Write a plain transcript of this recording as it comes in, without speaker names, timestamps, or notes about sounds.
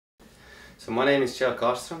So my name is Kjell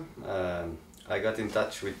Calström. I got in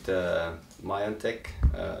touch with Myontec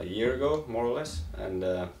a year ago, more or less, and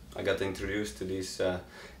I got introduced to these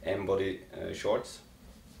Mbody shorts.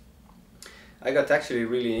 I got actually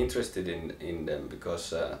really interested in them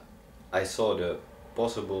because I saw the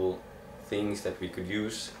possible things that we could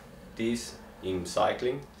use these in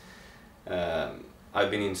cycling. I've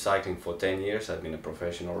been in cycling for 10 years. I've been a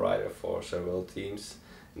professional rider for several teams.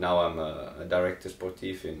 Now I'm a director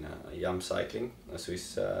sportif in IAM Cycling, a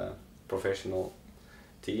Swiss professional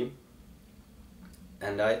team.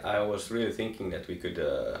 And I was really thinking that we could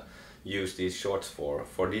use these shorts for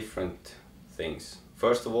different things.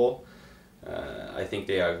 First of all, I think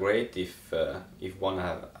they are great if one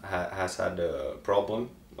has had a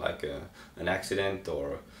problem, like an accident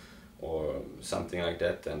or something like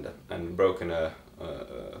that, and broken a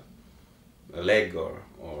leg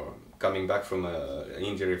or coming back from an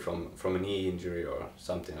injury from a knee injury or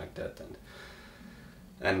something like that,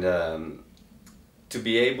 and to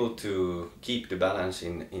be able to keep the balance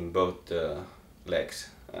in both legs.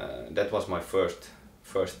 That was my first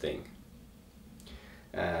thing.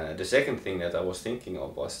 The second thing that I was thinking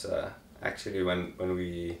of was actually when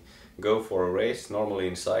we go for a race, normally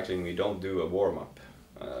in cycling we don't do a warm-up.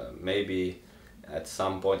 Maybe at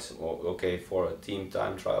some points, okay, for a team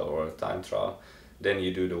time trial or a time trial, then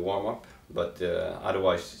you do the warm-up, but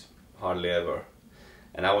otherwise hardly ever.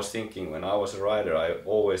 And I was thinking, when I was a rider, I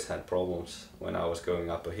always had problems when I was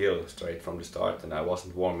going up a hill straight from the start and I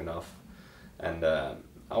wasn't warm enough. And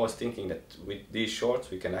I was thinking that with these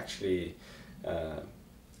shorts we can actually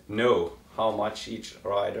know how much each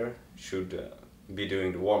rider should be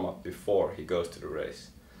doing the warm-up before he goes to the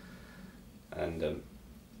race. And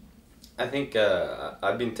I think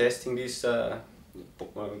I've been testing these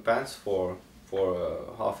pants for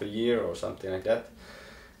half a year or something like that,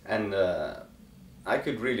 and I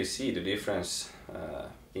could really see the difference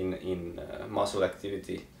in muscle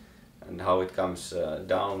activity and how it comes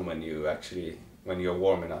down when you're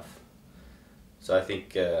warm enough. So I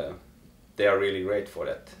think they are really great for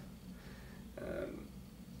that.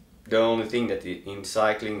 The only thing that in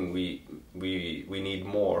cycling we need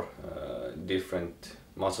more different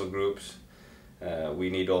muscle groups. We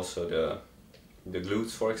need also the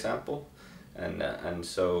glutes, for example, and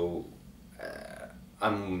so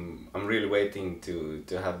I'm really waiting to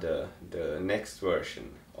have the next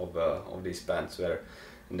version of these pants,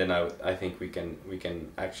 and then I think we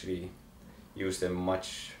can actually use them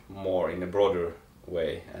much more in a broader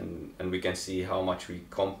way, and we can see how much we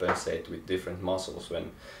compensate with different muscles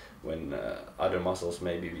when other muscles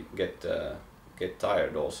maybe get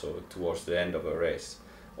tired also towards the end of a race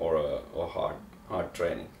or hard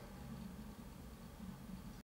training.